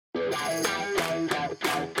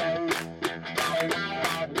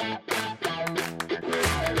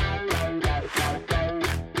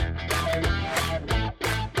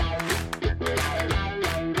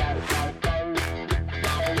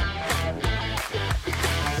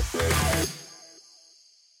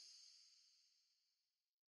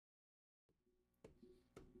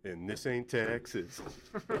And this ain't Texas.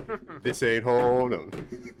 This ain't home.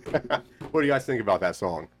 What do you guys think about that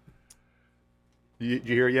song? Did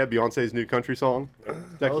you hear it yet? Beyonce's new country song?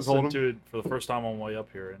 I listened to it for the first time on my way up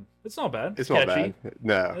here, and it's not bad. It's not bad.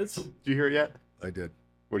 No. Did you hear it yet? I did.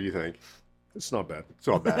 What do you think? It's not bad. It's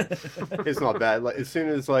not bad. It's not bad. Like, as soon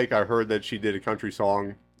as I heard that she did a country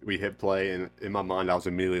song, we hit play, and in my mind I was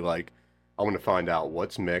immediately like, I want to find out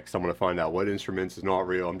what's mixed. I want to find out what instruments is not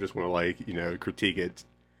real. I'm just going to critique it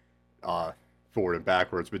forward and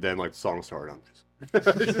backwards. But then the song started, I'm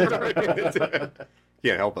just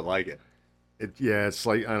can't help but like it. It's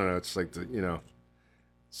like, I don't know. It's like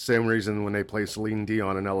same reason when they play Celine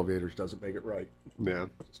Dion in elevators doesn't make it right. Yeah.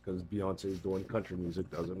 Just because Beyonce's doing country music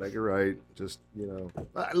doesn't make it right. Just,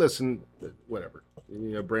 listen, whatever.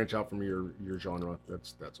 Branch out from your genre.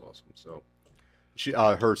 That's awesome. So,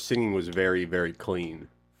 her singing was very, very clean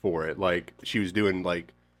for it. Like she was doing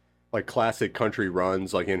like classic country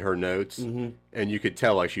runs in her notes, and you could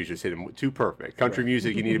tell she was just hitting too perfect. Country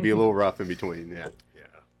music, you need to be a little rough in between. Yeah.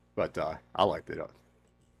 But I liked it.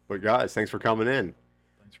 But guys, thanks for coming in.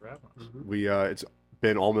 Thanks for having us. We it's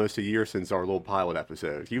been almost a year since our little pilot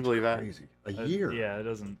episode. Can you believe that? Crazy. A year. Yeah, it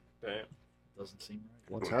doesn't seem right.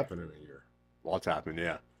 What's happened in a year? Lots happened.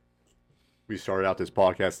 Yeah. We started out this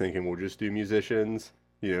podcast thinking we'll just do musicians,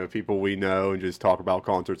 people we know, and just talk about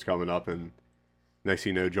concerts coming up. And next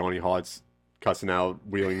thing you know, Johnny Hott's cussing out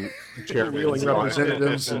wheeling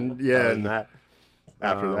representatives, and that.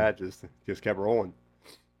 After that, just kept rolling.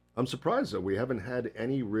 I'm surprised that we haven't had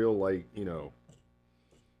any real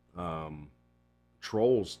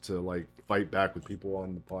trolls to fight back with people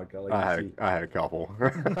on the podcast. I had a couple. I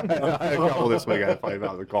had a couple this week. I had to fight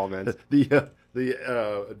about the comments. The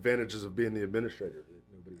advantages of being the administrator that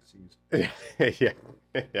nobody sees. Yeah.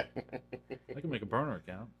 I can make a burner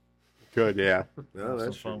account. Good, yeah. No,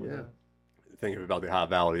 that's true. Yeah. Thinking about the high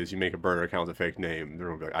value is you make a burner account with a fake name. They're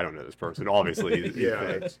gonna be like, I don't know this person. Obviously,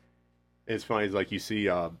 it's funny. It's you see,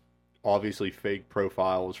 obviously fake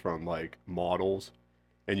profiles from models,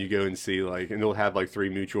 and you go and see and they'll have 3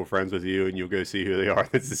 mutual friends with you, and you'll go see who they are.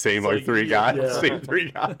 It's the same 3 guys. Yeah. Same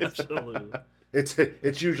 3 guys. Absolutely.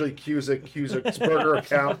 It's usually Cusick's burner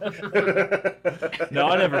account. No,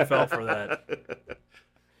 I never fell for that.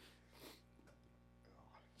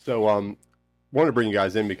 So, wanted to bring you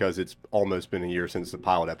guys in because it's almost been a year since the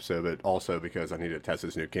pilot episode, but also because I need to test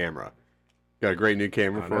this new camera. Got a great new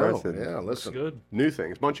camera for us. And yeah, listen. Good. New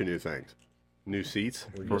things, bunch of new things. New seats.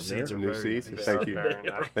 New seats are new very seats. nice. Thank you.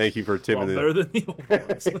 Thank you for Tim and better than the old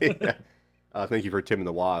ones. Thank you for Tim and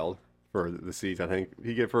the Wild for the seats. I think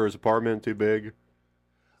he get for his apartment too big. Is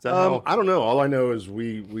that I don't know. All I know is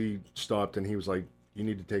we stopped and he was like, "You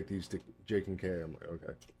need to take these to Jake and Kay." I'm like,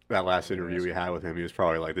 "Okay." That last interview we had with him, he was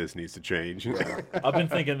probably like, "This needs to change." I've been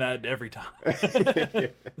thinking that every time.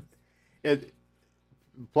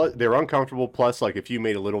 Plus, they're uncomfortable. Plus, if you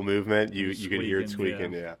made a little movement, you could hear it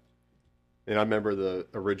squeaking. Yeah. And I remember the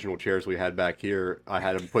original chairs we had back here. I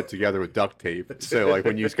had them put together with duct tape. So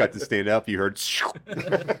when you just got to stand up, you heard.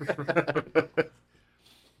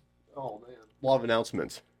 Oh man! A lot of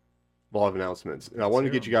announcements. And I wanted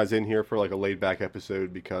to get you guys in here for a laid back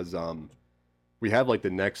episode because we have the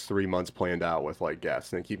next 3 months planned out with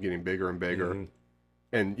guests, and they keep getting bigger and bigger. Mm-hmm.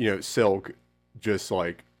 And Silk just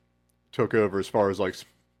took over as far as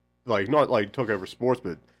not took over sports,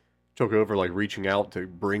 but took over reaching out to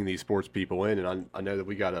bring these sports people in. And I know that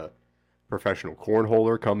we got a professional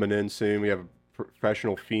cornholer coming in soon. We have a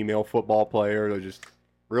professional female football player. They're just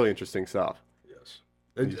really interesting stuff. Yes.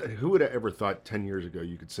 Who would have ever thought 10 years ago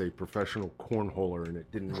you could say professional cornholer and it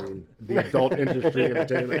didn't mean the adult industry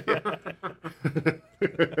entertainment?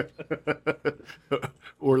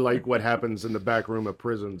 Or what happens in the back room of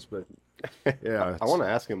prisons. But yeah. I want to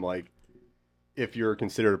ask him if you're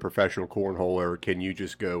considered a professional cornholer, can you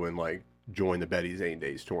just go and join the Betty Zane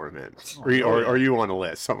Days tournament? Or are you on a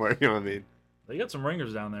list somewhere? You know what I mean? They got some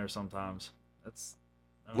ringers down there sometimes.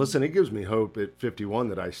 Listen, it gives me hope at 51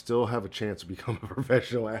 that I still have a chance to become a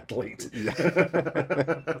professional athlete.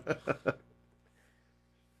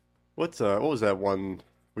 What was that one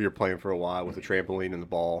we were playing for a while with the trampoline and the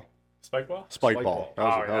ball? Spike ball? Spike ball.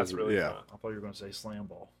 That's really fun. I thought you were going to say slam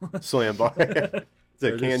ball. Slam ball.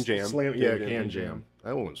 It's a can jam. Can jam.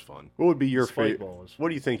 That one was fun. What would be your Spike favorite? ball was fun. What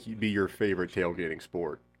do you think would be your favorite tailgating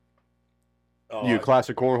sport? Oh, You a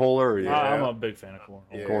classic cornholer? Or Yeah. I'm a big fan of cornhole.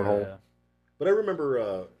 Yeah. Cornhole. Yeah. But I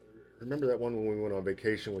remember that one when we went on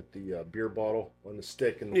vacation with the beer bottle on the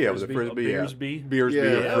stick and the Yeah, with the frisbee. frisbee. Beersby. Beers Yeah, be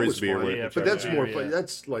that was frisbee or fun. with Yeah, But that's yeah, more yeah.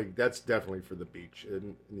 fun. That's definitely for the beach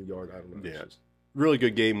in the yard. I don't know. Yeah. It's just- really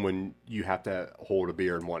good game when you have to hold a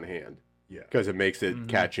beer in one hand yeah. because it makes it Mhm.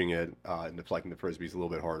 catching it and deflecting the frisbees a little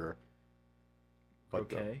bit harder. But,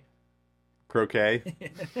 Okay. croquet.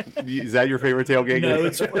 Is that your favorite tailgate No, game?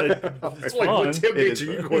 it's It's like fun. what tailgates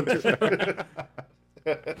are you going to?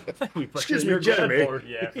 Excuse me, Jeremy.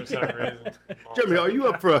 Yeah, for some reason. Jeremy, are you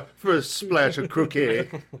up for a splash of croquet?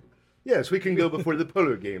 Yes, we can go before the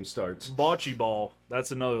polo game starts. Bocce ball. That's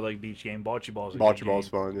another like beach game. Bocce ball's a Bocce good ball's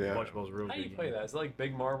game. fun, yeah. Bocce ball's a real How do good you play game. that? Is it like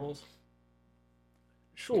big marbles?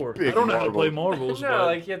 Sure. Big I don't know how to play marbles. marbles, No, but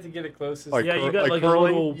like you have to get it closest. Like yeah, you got like like a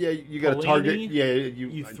curling? little. Yeah, you got to target. Polini? Yeah,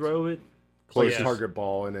 You throw it. close yeah. target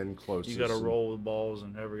ball and then closest. You got to roll with balls,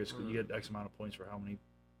 and whoever gets you get X amount of points for how many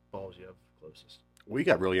balls you have closest. We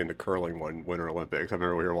got really into curling one Winter Olympics. I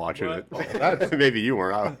remember we were watching What? it. Maybe you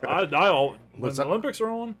weren't. When What's the that? Olympics are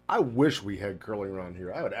on, I wish we had curling around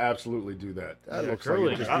here. I would absolutely do that. That Yeah, looks curling.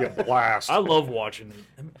 like it'd just be a blast. I love watching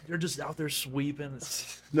it. They're just out there sweeping.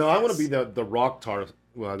 It's, No, I want to be the rock tosser.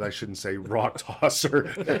 Well, I shouldn't say rock tosser.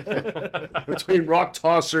 Between rock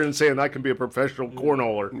tosser and saying I can be a professional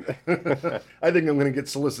cornholer, I think I'm going to get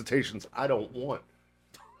solicitations I don't want.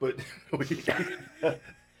 But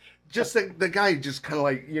just the guy just kind of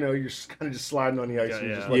like, you're just kind of just sliding on the ice. Yeah, and you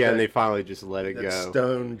yeah. just let Yeah, that, and they finally just let it that go.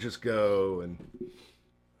 stone just go. And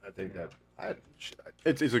I think that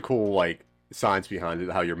It's a cool like science behind it,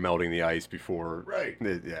 how you're melting the ice before. right.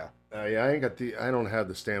 Yeah. Yeah, I don't have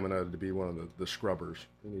the stamina to be one of the scrubbers.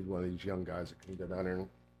 You need one of these young guys that can get down there and.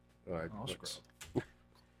 All right, I'll let's- scrub.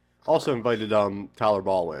 Also invited Tyler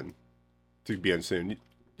Ball in to be in soon.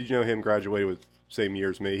 Did you know him graduated with same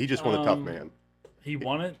year as me? He just won a tough man. He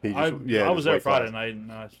won it. He just- I yeah, was his there weight Friday class. night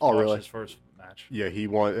and I Oh, watched really? his first match. Yeah, he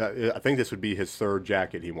won. I think this would be his third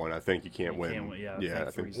jacket he won. I think you can't You win. can't win, yeah, I yeah. think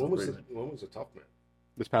I think three's When was the- the tough man?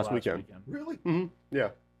 this past Last weekend. Really? Hmm. Yeah.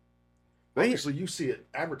 They, Obviously, you see it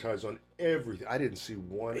advertised on everything. I didn't see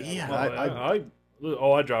one. Yeah.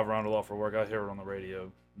 Well, I drive around a lot for work. I hear it on the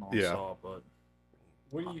radio nonstop, Yeah. but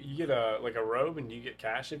What do you get a robe and you get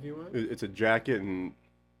cash if you win? it's a jacket and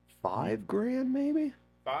 $5,000 maybe.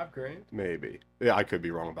 $5,000. Maybe. Yeah, I could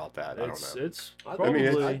be wrong about that. I don't it's know. it's I probably.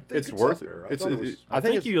 mean, think it's worth up there. it. It's, thought it was- I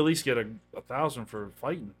think it's, you at least get a 1,000 for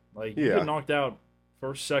fighting. Like you Yeah. get knocked out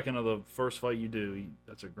first second of the first fight you do.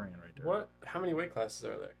 That's $1,000 right there. What? How many weight classes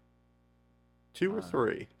are there? 2 or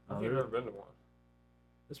 3. I think I've never been to one.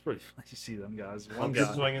 It's pretty. You see them guys. One I'm guy.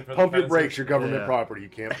 just swinging for Pump the your brakes. fences. Your government Yeah. property. You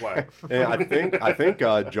can't play. And I think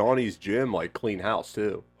Johnny's gym like clean house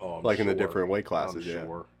too, Oh, I'm like in the sure. different weight classes. I'm Yeah.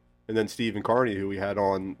 sure. And then Stephen Carney, who we had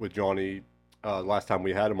on with Johnny last time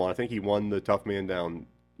we had him on, I think he won the tough man down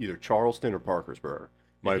either Charleston or Parkersburg.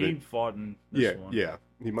 Might have He been, fought in this yeah, one. yeah.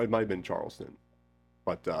 He might have been Charleston,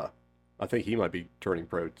 but I think he might be turning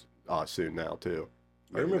pro soon now too.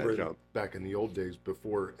 I Making that remember jump. back in the old days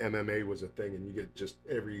before MMA was a thing, and you get just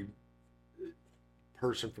every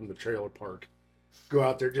person from the trailer park go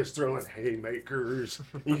out there just throwing haymakers.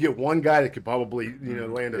 You get one guy that could probably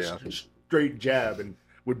land a Yeah. straight jab and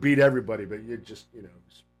would beat everybody, but you just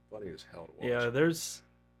it's funny as hell to watch. Yeah, there's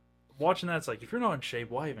watching that. It's like if you're not in shape,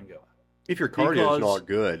 why even go? If your cardio Because is not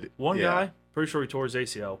good, One yeah, guy, pretty sure he tore his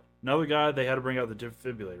ACL. Another guy, they had to bring out the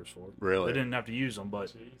defibrillators for. Really? They didn't have to use them, but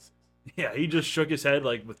Jeez. yeah, he just shook his head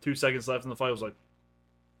like with 2 seconds left in the fight. Was like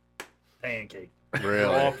pancake. really,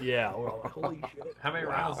 Off, yeah. We're all like, holy shit. How many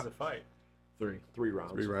rounds is the fight? 3. 3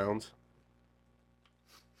 rounds. 3 rounds.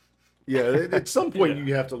 Yeah, at some point Yeah.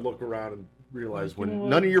 you have to look around and realize Like, you when know what?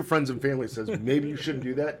 none of your friends and family says maybe you shouldn't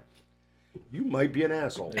do that, you might be an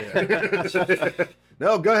asshole. Yeah.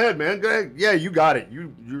 No, go ahead, man. Go ahead. Yeah, you got it.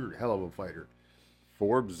 You're a hell of a fighter.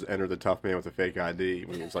 Forbes entered the tough man with a fake ID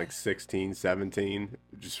when he was like 16, 17.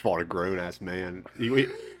 Just fought a grown ass man.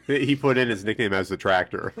 He put in his nickname as the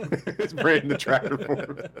Tractor. It's Brandon the Tractor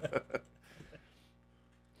Forbes.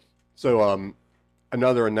 So,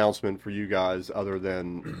 another announcement for you guys, other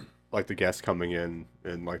than like the guests coming in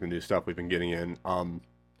and like the new stuff we've been getting in.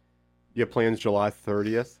 You have plans July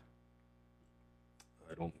 30th?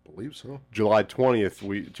 I don't believe so. July 20th,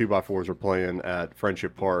 we 2x4s are playing at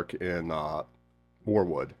Friendship Park in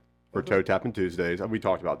Moorwood for Okay. Toe Tapping Tuesdays. We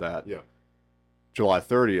talked about that. Yeah. July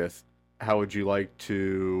 30th, how would you like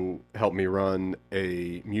to help me run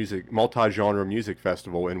a multi-genre music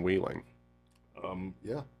festival in Wheeling?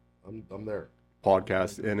 Yeah, I'm there.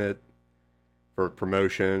 Podcast in it for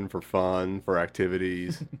promotion, for fun, for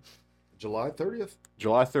activities. July 30th.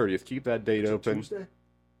 July 30th, keep that date Is it open. Tuesday.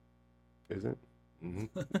 Is it? hmm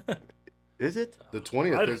Is it? The I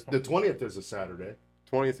 20th don't- is the 20th is a Saturday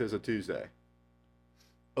 20th is a Tuesday.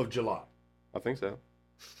 of July. I think so.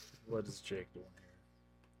 What is Jake doing here?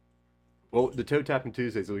 Well, the toe tapping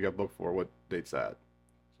Tuesdays that we got booked for, what date's that?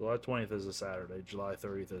 July 20th is a Saturday. July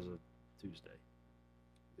 30th is a Tuesday.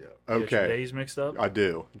 Yeah. You get your Okay. days mixed up? I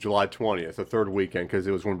do. July 20th, the third weekend, because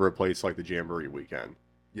it was when we replaced like the Jamboree weekend.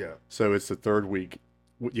 Yeah. So it's the third week.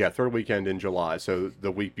 Yeah, third weekend in July. So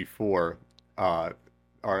the week before our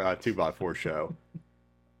 2x4 show,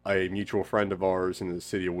 a mutual friend of ours in the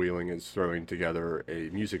city of Wheeling is throwing together a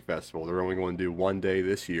music festival. They're only going to do one day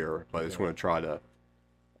this year, but it's going to try to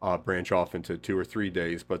branch off into 2 or 3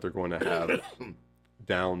 days. But they're going to have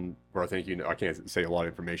down where I think I can't say a lot of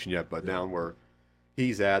information yet, but down where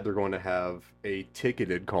he's at, they're going to have a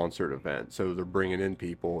ticketed concert event. So they're bringing in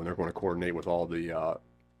people and they're going to coordinate with all the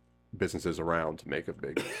businesses around to make it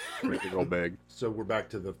big, make it real big. So we're back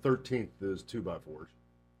to the 13th is 2x4s.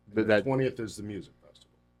 But The that 20th is the music festival.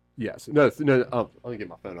 yes, no. I'll get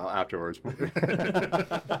my phone out afterwards.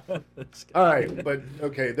 All right, but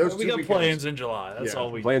okay, those we two got weekends. plans in July. That's Yeah.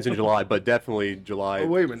 all we. Plans in July, but definitely July. Oh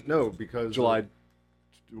wait a minute, no, because July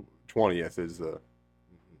 20th is the.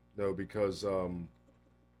 no, because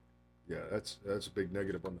yeah, that's a big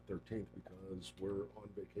negative on the 13th because we're on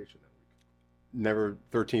vacation that week. Never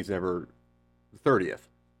 13th, never 30th.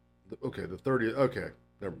 Okay, the 30th. Okay,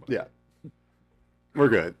 never mind. Yeah, we're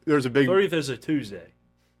good. There's a big 30th is a Tuesday.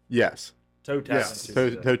 yes. Toe tapping Yes.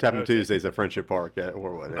 Tuesday. Toe tapping Okay. Tuesdays at Friendship Park at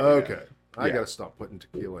Orwood. Okay, I Yeah. gotta stop putting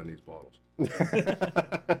tequila in these bottles.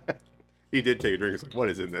 He did take a drink. He's like, "What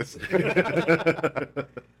is in this?"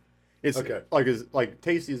 It's Okay. like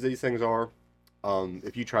tasty as these things are.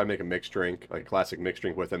 If you try to make a mixed drink, like classic mixed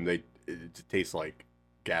drink with them, it tastes like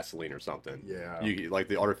gasoline or something. Yeah. You like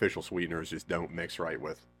the artificial sweeteners just don't mix right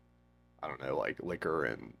with, I don't know, like liquor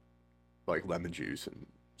and like lemon juice and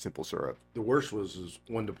simple syrup. The worst was is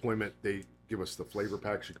one deployment they give us the flavor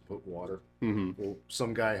packs you can put in water. Mm-hmm. Well,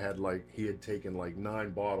 some guy had he had taken like 9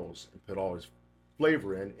 bottles and put all his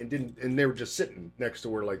flavor in and they were just sitting next to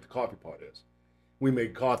where like the coffee pot is. We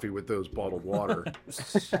made coffee with those bottled water.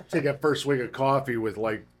 Take that first swig of coffee with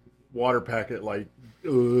like water packet like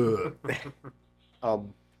ugh.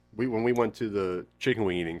 When we went to the chicken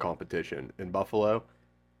wing eating competition in Buffalo,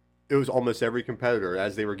 it was almost every competitor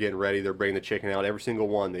as they were getting ready. They're bringing the chicken out. Every single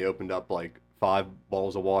one, they opened up like 5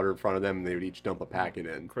 bottles of water in front of them, and they would each dump a packet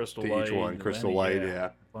in Crystal to Light. each one. and Crystal any- Light, yeah.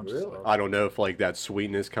 a bunch of Really? stuff. I don't know if like that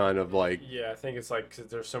sweetness kind of like Yeah, I think it's like 'cause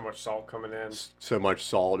there's so much salt coming in. so much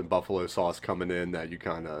salt and buffalo sauce coming in that you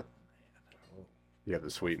kind of you have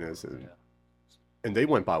the sweetness and they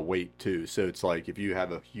went by weight too. So it's like if you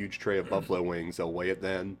have a huge tray of buffalo wings, they'll weigh it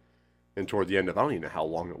then. And toward the end of I don't even know how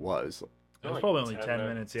long it was. It was Like probably only 10 10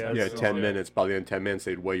 minutes. Yeah, Yeah, it's 10 all- minutes. By the end of 10 minutes,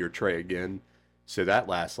 they'd weigh your tray again. So that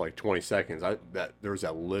lasts like 20 seconds. There was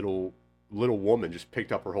that little woman just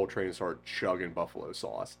picked up her whole tray and started chugging buffalo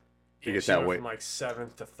sauce to Yeah, get she that went weight. from like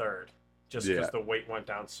 7th to 3rd, just Yeah. because the weight went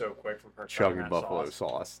down so quick from her Chugging that buffalo sauce.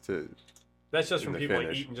 sauce to That's just in from the people like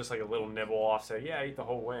finish. eating just like a little nibble off. Say, yeah, I eat the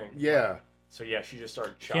whole wing. Yeah. So yeah, she just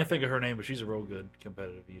started. Chugging. Can't think of her name, but she's a real good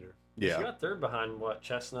competitive eater. She yeah. got 3rd behind what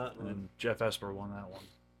Chestnut and And Jeff Esper won that one.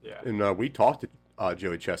 yeah. And we talked to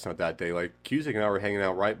Joey Chestnut that day. Like Cusick and I were hanging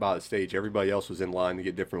out right by the stage. Everybody else was in line to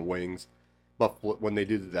get different wings. Buffalo, when they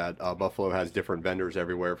do that, Buffalo has different vendors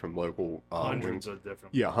everywhere from local Hundreds wing- of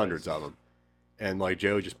different. Yeah, hundreds places. of them. And like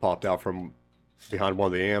Joey just popped out from behind one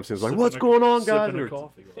of the amps and was like, Sipping "What's a- going on, guys?" sipping a And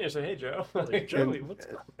coffee. Yeah, so hey Joe. Like, Joey, what's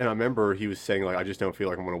up? I remember he was saying like, "I just don't feel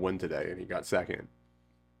like I'm going to win today," and he got second.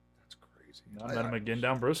 That's crazy. I met him again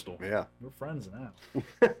down Bristol. Yeah. We're friends now.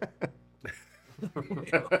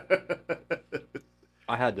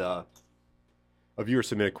 I had a viewer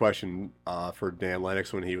submit a question for Dan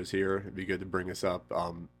Lennox when he was here. It'd be good to bring this up.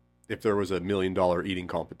 If there was $1 million eating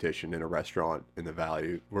competition in a restaurant in the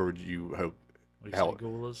Valley, where would you hope? What do you Hell,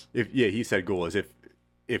 say, Goulas? He said Goulas.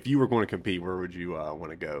 If you were going to compete, where would you want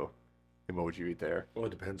to go, and what would you eat there? Well, it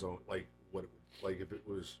depends on like what like if it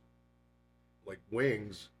was like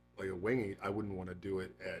wings, like a wing, I wouldn't want to do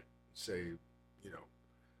it at say,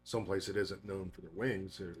 someplace that isn't known for their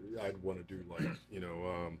wings. I'd want to do like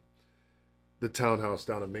the Townhouse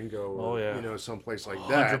down in Mingo, or Oh, yeah. someplace like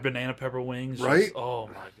 100 that. banana pepper wings. Right? Just- oh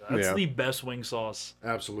my god, that's Yeah. the best wing sauce.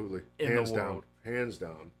 Absolutely, In the hands world. down, hands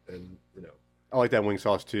down, and I like that wing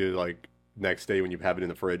sauce too. Like next day when you have it in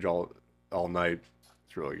the fridge all night,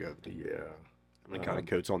 it's really good. yeah. It kind of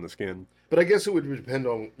coats on the skin. But I guess it would depend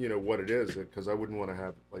on what it is, because I wouldn't want to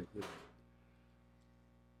have like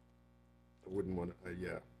I wouldn't want to yeah.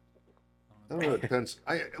 I don't know. It depends.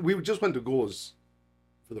 We just went to Goulas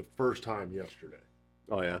for the first time yesterday.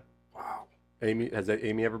 Oh yeah. Wow. Amy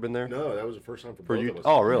ever been there? No, that was the first time for For both you? of us.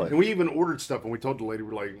 Oh, really? And we even ordered stuff, and we told the lady,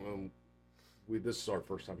 we're like, this is our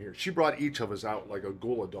first time here. She brought each of us out like a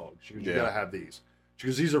gula dog. She goes, you gotta have these. She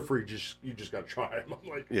goes, these are free. You just gotta try them. I'm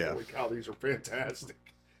like, holy cow, these are fantastic.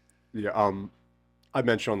 Yeah. I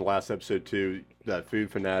mentioned on the last episode too that Food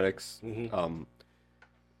Fanatics.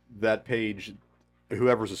 That page,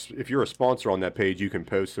 if you're a sponsor on that page, you can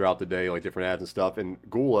post throughout the day like different ads and stuff. And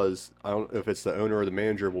Gula's, I don't know if it's the owner or the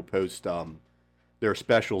manager, will post their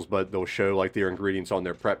specials, but they'll show like their ingredients on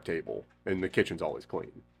their prep table, and the kitchen's always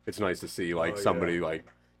clean. It's nice to see like somebody like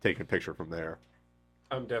taking a picture from there.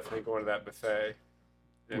 I'm definitely going to that buffet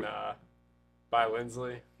in by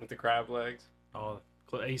Lindsley with the crab legs. Oh,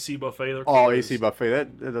 AC buffet. AC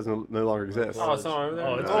buffet that doesn't no longer exist. Oh, it's not over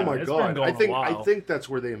there. Oh my god! I think that's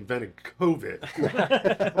where they invented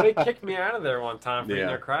COVID. They kicked me out of there one time for eating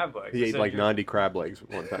their crab legs. He ate like 90 crab legs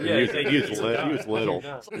one time. Yeah, he was little.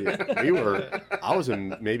 Yeah, I was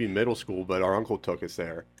in maybe middle school, but our uncle took us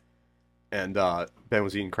there, and Ben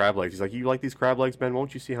was eating crab legs. He's like, "You like these crab legs, Ben?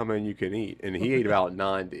 Won't you see how many you can eat?" And he ate about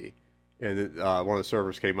 90. And one of the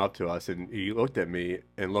servers came up to us, and he looked at me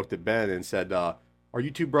and looked at Ben and said, "Are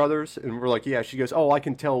you two brothers?" And we're like, "Yeah." She goes, "Oh, I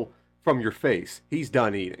can tell from your face. He's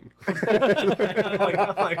done eating." I'm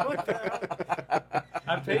like, what the hell?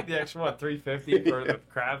 I paid the extra, $3.50 for the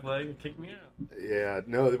crab leg and kicked me out. Yeah,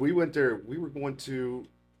 no, we went there. We were going to,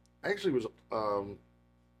 actually it was,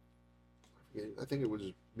 I think it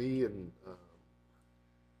was me and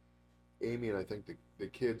Amy and I think the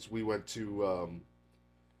kids, we went to,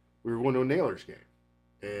 we were going to a Nailers game.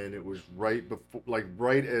 And it was right before, like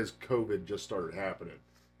right as COVID just started happening,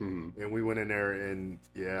 and we went in there, and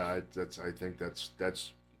I think that's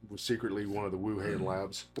was secretly one of the Wuhan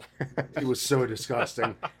labs. It was so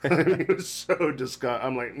disgusting. It was so disgusting.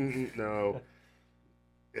 I'm like, no.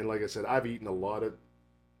 And like I said, I've eaten a lot of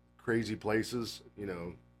crazy places,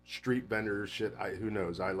 street vendors, shit. Who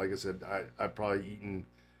knows? Like I said, I've probably eaten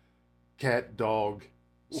cat, dog,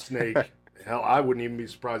 snake. Hell, I wouldn't even be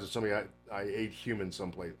surprised if somebody I ate human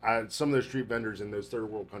someplace. Some of those street vendors in those third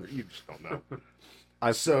world countries, you just don't know. I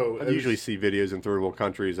usually see videos in third world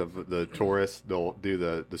countries of the tourists. They'll do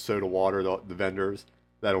the soda water, the vendors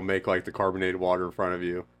that'll make like the carbonated water in front of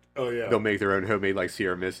you. Oh yeah. They'll make their own homemade like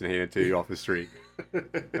Sierra Mist and hand it to you off the street.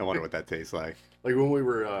 I wonder what that tastes like. Like when we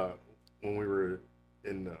were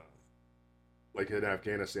in like in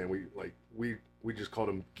Afghanistan, we just called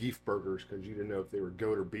them geef burgers because you didn't know if they were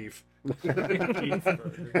goat or beef. Beef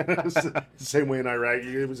burger. Same way in Iraq,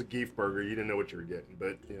 it was a geef burger. You didn't know what you were getting,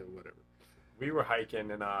 but whatever. We were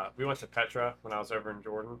hiking and we went to Petra when I was over in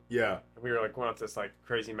Jordan. Yeah. And we were like going up this like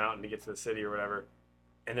crazy mountain to get to the city or whatever.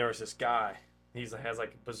 And there was this guy. Has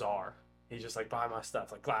like a bazaar. He's just like, buy my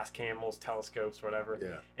stuff, like glass camels, telescopes, whatever.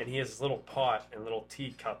 Yeah. And he has this little pot and little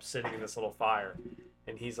teacup sitting in this little fire.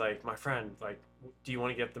 And he's like, my friend, like, do you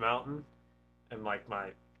want to get up the mountain? And like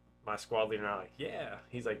my squad leader and I like, yeah.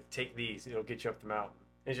 He's like, take these, it'll get you up the mountain.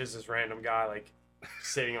 It's just this random guy like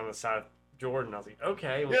sitting on the side of Jordan. I was like,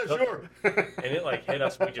 okay. Yeah, sure. And it like hit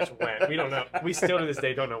us. We just went. We don't know. We still to this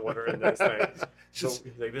day don't know what are in those things. So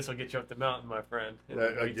he's like, this will get you up the mountain, my friend. And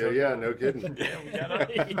no kidding. Yeah,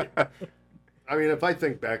 we got I mean, if I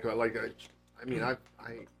think back, like,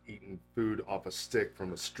 I eaten food off a stick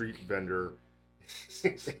from a street vendor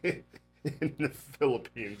in the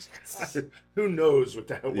Philippines. Who knows what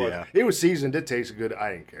that was? Yeah. It was seasoned. It tasted good.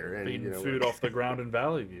 I didn't care. And, Eating food off the ground in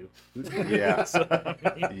Valley View. Yeah. So, I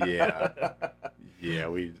mean, Yeah,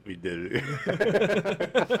 we did it.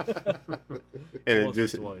 And it once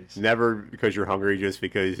just or twice. never because you're hungry, just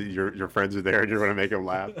because your friends are there and you're going to make them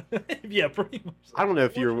laugh. Yeah, pretty much. I don't know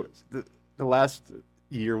if you're the last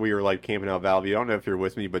year we were like camping out Valley. I don't know if you're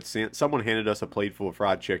with me, but someone handed us a plate full of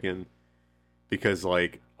fried chicken because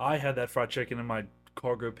like I had that fried chicken in my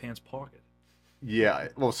cargo pants pocket. yeah,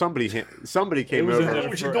 well somebody came was in over. there.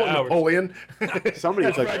 We should go Napoleon. Somebody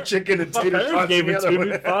was like Fried chicken and My tater parents tots gave it together. to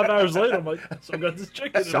me 5 hours later. I'm like, so I got this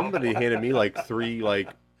chicken. somebody handed me like 3 like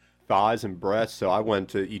thighs and breasts, so I went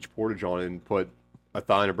to each porta-john and put a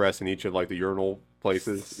thigh and a breast in each of like the urinal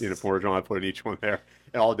places in a porta-john. I put in each one there,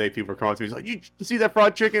 and all day people were calling to me, like, you see that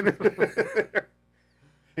fried chicken?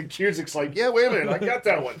 And Cusick's like, yeah, wait a minute, I got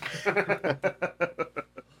that one.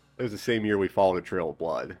 It was the same year we followed a trail of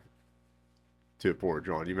blood to a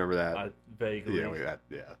porta-john. Do you remember that? Vaguely.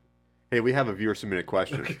 Yeah. Hey, we have a viewer submitted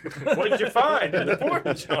question. What did you find in the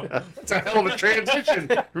porta-john? It's a hell of a transition.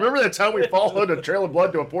 Remember that time we followed a trail of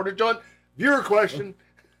blood to a porta-john? Viewer question.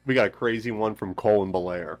 We got a crazy one from Cole and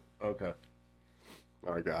Belair. Okay.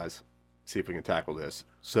 All right, guys. See if we can tackle this.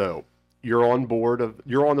 So, you're on the board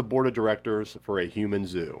of directors for a human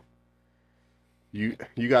zoo. You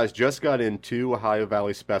guys just got in 2 Ohio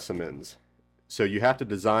Valley specimens, so you have to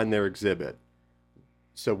design their exhibit.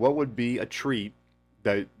 So what would be a treat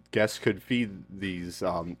that guests could feed these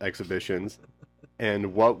exhibitions,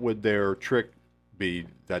 and what would their trick be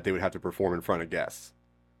that they would have to perform in front of guests?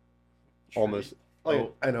 Almost.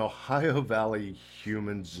 Oh, an Ohio Valley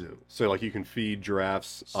human zoo. So like you can feed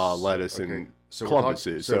giraffes lettuce Okay, and so we're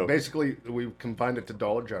clumpuses. so basically, we've combined it to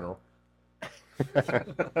Dollar General.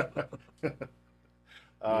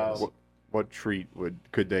 What treat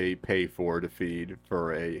could they pay for to feed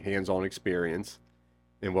for a hands-on experience,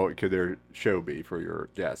 and what could their show be for your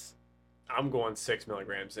guests? I'm going 6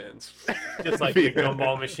 milligrams in. Just like the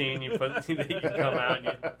gumball machine, you come out and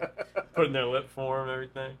you put in their lip form and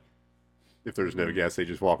everything. If there's no guests, they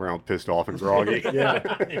just walk around pissed off and groggy.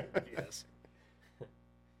 Yes.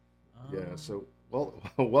 Yeah. So,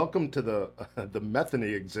 welcome to the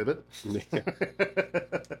Metheny exhibit.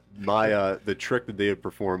 The trick that they would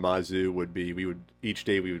perform my zoo would be each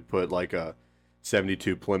day we would put like a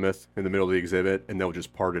 72 Plymouth in the middle of the exhibit, and they'll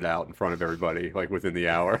just part it out in front of everybody like within the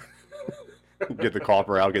hour. Get the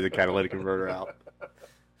copper out, get the catalytic converter out.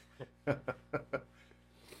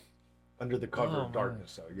 Under the cover of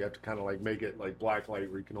darkness, so you have to kind of like make it like black light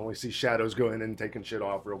where you can only see shadows going in and taking shit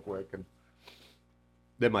off real quick. And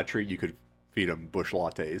Then my treat, you could feed them bush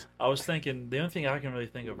lattes. I was thinking the only thing I can really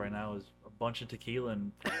think of right now is a bunch of tequila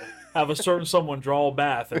and have a certain someone draw a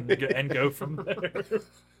bath and go from there.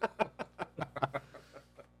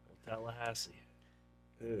 Tallahassee.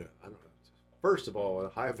 yeah, I don't know. First of all, a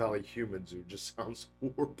High Valley human zoo just sounds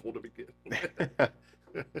horrible to begin with.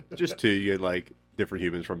 Just 2, you get like different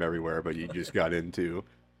humans from everywhere, but you just got into.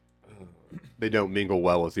 They don't mingle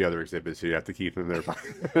well with the other exhibits, so you have to keep them there by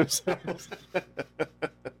themselves.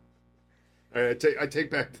 All right, I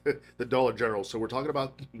take back the Dollar General. So we're talking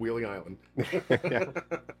about Wheeling Island. Yeah.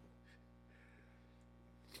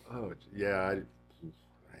 Oh yeah,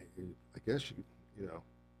 I guess you know.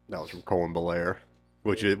 That was from Colin Belair,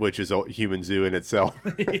 which is a human zoo in itself.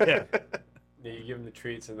 Yeah. Yeah, you give them the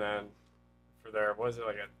treats, and then for their, was it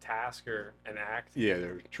like a task or an act? Yeah,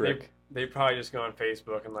 their trick. They probably just go on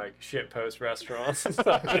Facebook and like shit post restaurants and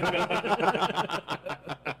stuff.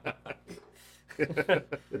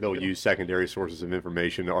 They'll use secondary sources of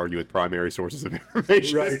information to argue with primary sources of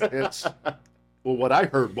information. Right. Well, what I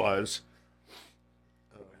heard was.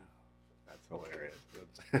 That's hilarious.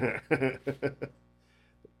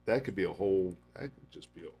 That could be that could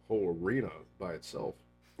just be a whole arena by itself.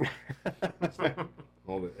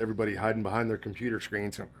 Everybody hiding behind their computer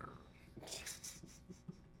screens.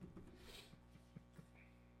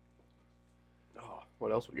 Oh,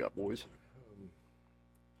 what else we got, boys?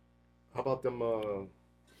 How about them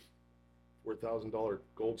 $4,000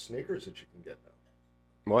 gold sneakers that you can get now?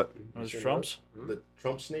 What? Those You seen Trumps? those? The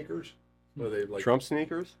Trump sneakers? Are they like Trump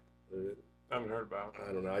sneakers? I haven't heard about it.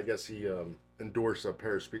 I don't know. I guess he endorsed a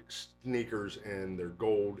pair of sneakers, and they're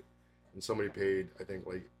gold, and somebody paid, I think,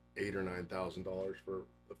 like $8,000 or $9,000 for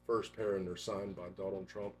the first pair, and they're signed by Donald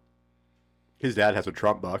Trump. His dad has a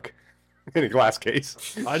Trump buck in a glass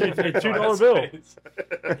case. I did a $2 bill.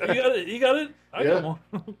 You got it? I got one.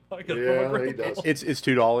 I got it from my he grandpa. does. It's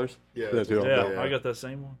 $2. Yeah, That's it's- $2. Yeah, Yeah. I got that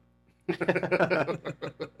same one.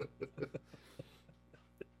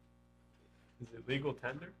 Is it legal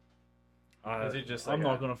tender? Is it just I'm like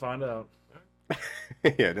not a- going to find out.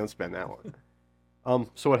 Yeah, don't spend that one.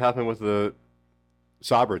 So what happened with the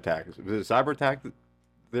cyber attack? Was it a cyber attack that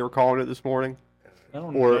they were calling it this morning? I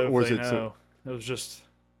don't Or know if was they it some- know. It was just,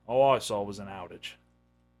 all I saw was an outage.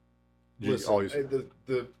 Listen, always-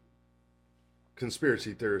 the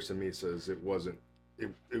conspiracy theorist in me says it wasn't.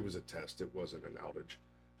 It was a test. It wasn't an outage.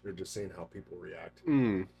 They're just seeing how people react.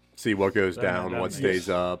 See what goes That- down, that what makes- stays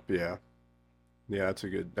up. Yeah, that's a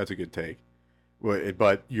good take.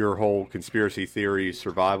 But your whole conspiracy theory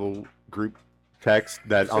survival group text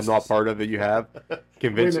that I'm not part of that you have Wait a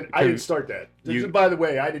convinced. minute, I didn't start that. You- By the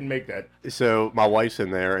way, I didn't make that. So my wife's in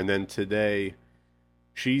there, and then today,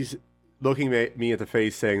 she's looking at me at the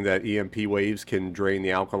face saying that EMP waves can drain the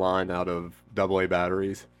alkaline out of AA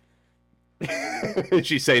batteries. And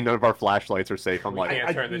she's saying none of our flashlights are safe. I'm We like,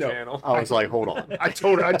 can't turn the no. channel. I was like, hold on. I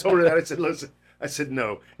told her that. I said, listen. I said,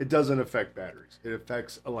 no, it doesn't affect batteries. It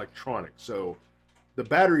affects electronics. So the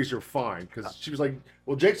batteries are fine. Because she was like,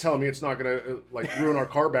 well, Jake's telling me it's not going to like ruin our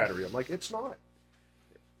car battery. I'm like, it's not.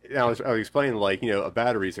 And I was explaining like, a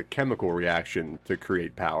battery is a chemical reaction to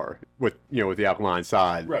create power with the alkaline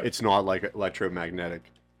side. Right. It's not like an electromagnetic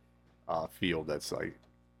field that's like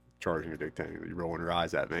charging or dictating. You're rolling your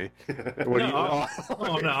eyes at me. What do you? No,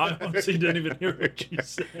 I honestly didn't even hear what you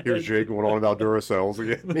said. Here's Jake going on about Duracells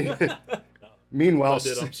again. Meanwhile, If I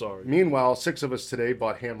did, I'm sorry. Meanwhile, 6 of us today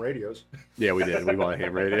bought ham radios. Yeah, we did. We bought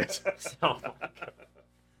ham radios. So,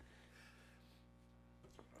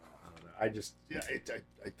 I just, yeah,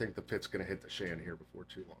 I think the pit's going to hit the shan here before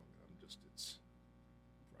too long. It's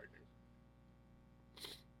frightening.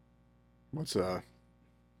 What's trying to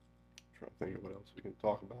think of what else we can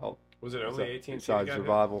talk about. was it only 18 besides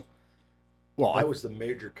survival? Well, That was the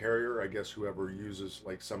major carrier, I guess. Whoever uses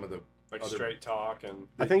like some of the like other, Straight Talk and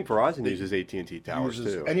I think Verizon uses AT&T towers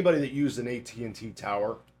too. Anybody that used an AT&T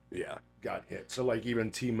tower Yeah. got hit. So like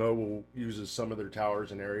even T-Mobile uses some of their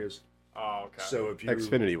towers in areas. oh okay. So if you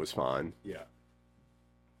Xfinity was fine. yeah.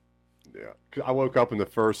 Yeah. 'Cause I woke up and the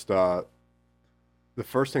first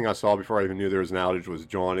thing I saw before I even knew there was an outage was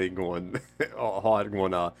Johnny going hot,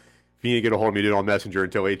 going, if you need to get a hold of me, do it on Messenger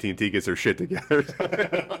until AT&T gets their shit together.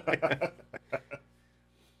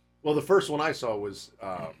 Well, the first one I saw was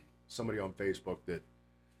somebody on Facebook that,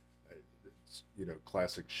 it's,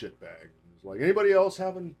 classic shitbag. It was like, anybody else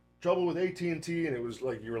having trouble with AT&T? And it was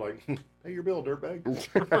like, you were like, pay your bill, dirtbag.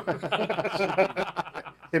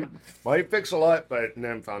 It might fix a lot, but and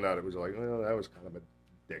then found out it was like, well, that was kind of a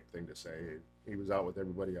dick thing to say. He was out with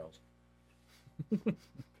everybody else.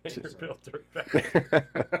 Pay your bill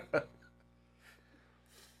dirtbag.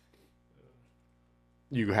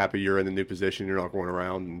 You happy you're in the new position? You're not going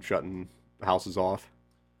around and shutting houses off?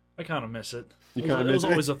 I kind of miss it. You It kinda was miss it?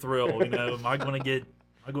 always a thrill, Am I going to get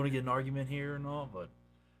an argument here and all? But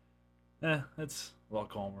it's a lot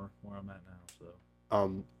calmer where I'm at now.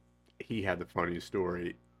 So He had the funniest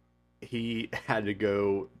story. He had to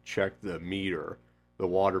go check the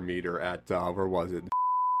water meter at where was it?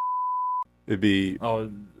 It'd be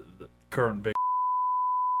the current big.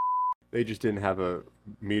 they just didn't have a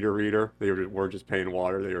meter reader. They weren't just paying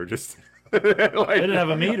water. They were just like, They didn't have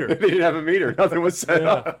a meter. They didn't have a meter. Nothing was set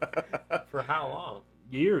up. For how long?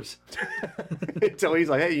 Years. Until he's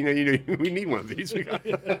like, hey, we need one of these. We got...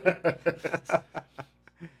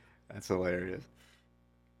 That's hilarious.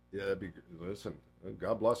 Yeah, that'd be good. Listen,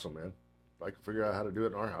 God bless them, man. If I could figure out how to do it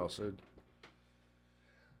in our house,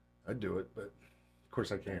 I'd do it. But of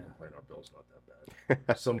course, I can't complain. Our bill's not that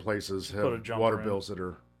bad. Some places Put a have jumper water in. bills that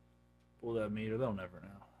are. Pull that meter. They'll never know.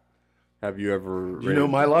 Have you ever? Do you know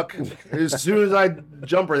my luck? As soon as I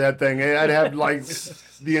jumper that thing, I'd have like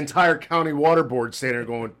the entire county water board standing there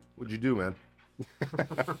going, "What'd you do, man?"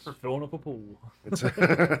 Filling up a pool. Sorry.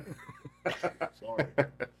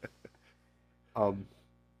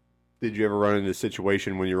 Did you ever run into a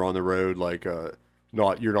situation when you're on the road, like you're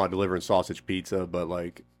not delivering sausage pizza, but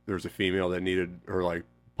like there's a female that needed her like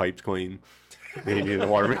pipes clean, and you needed the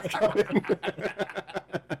water maker?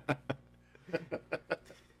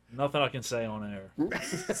 Nothing I can say on air.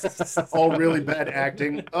 All really bad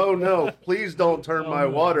acting. Oh no! Please don't turn my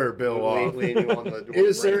water bill off.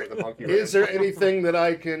 Is there anything that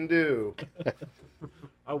I can do?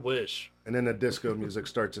 I wish. And then the disco music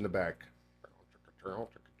starts in the back.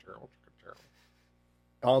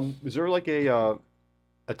 Is there like a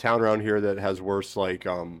town around here that has worse like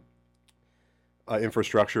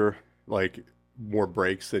infrastructure, like more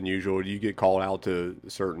breaks than usual? Do you get called out to a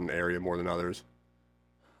certain area more than others?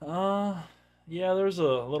 Yeah, there's a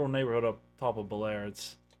little neighborhood up top of Bel Air.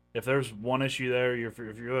 If there's one issue there, if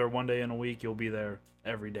you're there one day in a week, you'll be there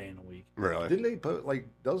every day in a week. Really? Didn't they put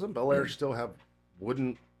doesn't Bel Air still have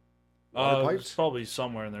wooden water It's pipes? probably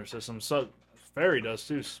somewhere in their system. So Ferry does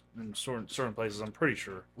too in certain places. I'm pretty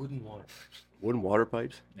sure. Wooden water pipes. Wooden water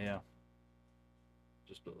pipes? Yeah.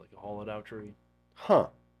 Just put like a hollowed out tree. Huh.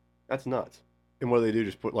 That's nuts. And what do they do?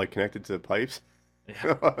 Just put like connected to the pipes?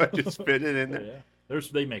 Yeah. Just fit it in there? Yeah.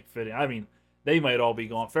 They make fitting. I mean, they might all be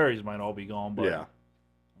gone. Ferries might all be gone, but Yeah.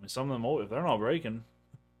 I mean, some of them, if they're not breaking,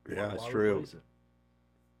 Yeah, why that's true. replace it?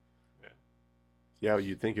 Yeah,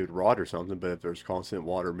 you'd think it would rot or something, but if there's constant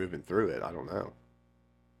water moving through it, I don't know.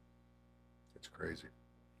 It's crazy.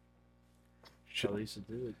 At least it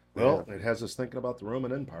did. Well, it has us thinking about the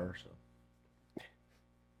Roman Empire. So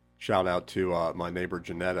Shout out to my neighbor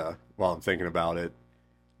Janetta while I'm thinking about it.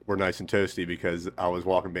 We're nice and toasty because I was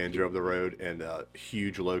walking Banjo up the road and a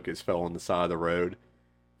huge locust fell on the side of the road,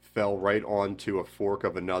 fell right onto a fork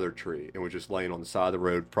of another tree and was just laying on the side of the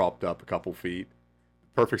road, propped up a couple feet.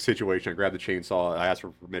 Perfect situation. I grabbed the chainsaw. I asked for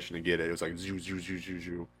permission to get it. It was like zoo, zoo, zoo, zoo,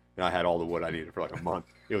 zoo. And I had all the wood I needed for like a month.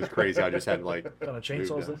 It was crazy. I just had like What kind of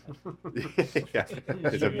chainsaws that? Yeah,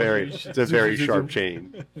 it's a very sharp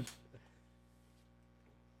chain.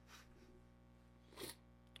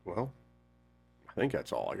 Well, I think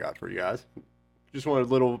that's all I got for you guys. Just wanted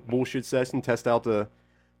a little bullshit session, test out the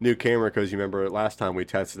new camera because you remember last time we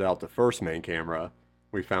tested out the first main camera,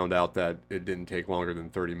 we found out that it didn't take longer than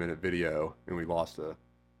 30-minute video, and we lost a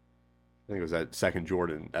think it was that second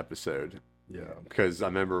Jordan episode. Yeah. Because I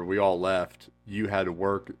remember we all left. You had to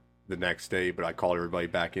work the next day, but I called everybody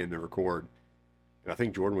back in to record. And I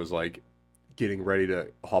think Jordan was like getting ready to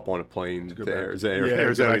hop on a plane to Arizona.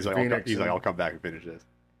 Arizona. He's like, I'll come back and finish this.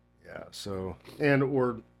 Yeah. So,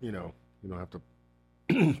 or you don't have to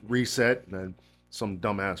reset, and then some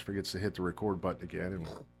dumbass forgets to hit the record button again and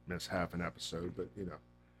miss half an episode. But And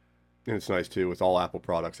it's nice too with all Apple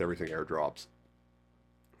products, everything airdrops.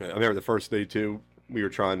 I remember the first day too, we were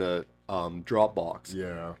trying to Dropbox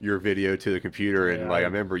your video to the computer, and like I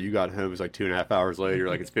remember you got home, it was like 2.5 hours later,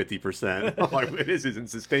 like it's 50%. I'm like, this isn't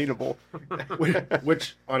sustainable.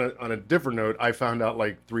 Which on a different note, I found out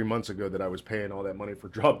like 3 months ago that I was paying all that money for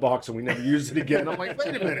Dropbox and we never used it again. I'm like,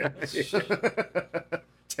 wait a minute,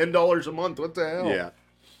 $10 a month, what the hell? Yeah.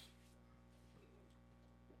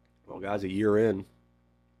 Well, guys, a year in.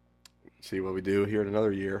 See what we do here in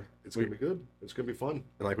another year. It's gonna be good. It's gonna be fun.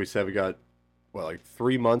 And like we said, we got like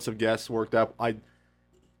 3 months of guests worked up. I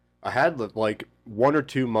had like 1 or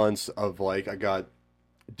 2 months of like I got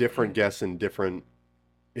different guests in different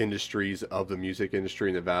industries of the music industry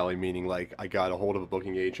in the Valley, meaning like I got a hold of a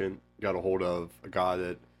booking agent, got a hold of a guy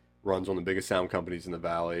that runs one of the biggest sound companies in the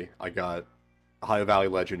Valley. I got a Ohio Valley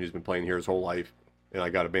legend who's been playing here his whole life, and I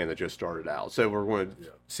got a band that just started out. So we're going to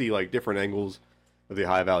see like different angles of the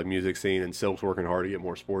Ohio Valley music scene, and Silk's working hard to get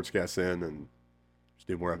more sports guests in and just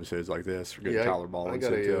do more episodes like this. We're getting Tyler Ball. I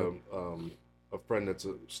got a friend that's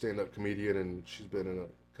a stand-up comedian, and she's been in a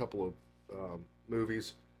couple of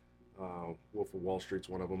movies. Wolf of Wall Street's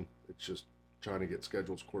one of them. It's just trying to get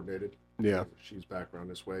schedules coordinated. Yeah, she's back around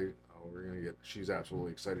this way. She's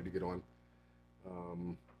absolutely excited to get on.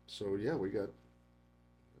 So yeah, we got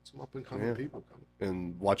some up and coming people coming.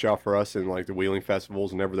 And watch out for us in like the wheeling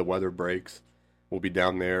festivals. Whenever the weather breaks, we'll be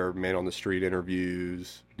down there, man on the street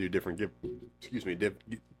interviews, do different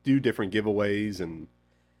giveaways and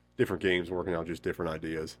different games, working out just different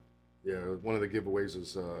ideas. Yeah, one of the giveaways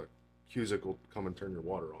is Cusick will come and turn your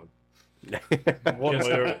water on.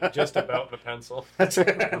 Just about the pencil.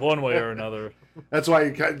 One way or another. That's why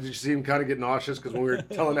you see him kind of get nauseous, because when we were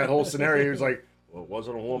telling that whole scenario, he was like, well, it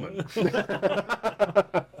wasn't a woman.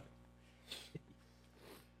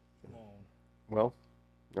 Well,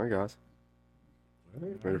 all right, guys.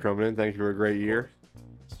 Thanks for coming in. Thank you for a great year.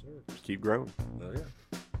 Yes, sir. Just keep growing. Oh, yeah.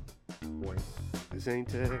 Boy. This ain't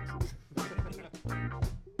Texas.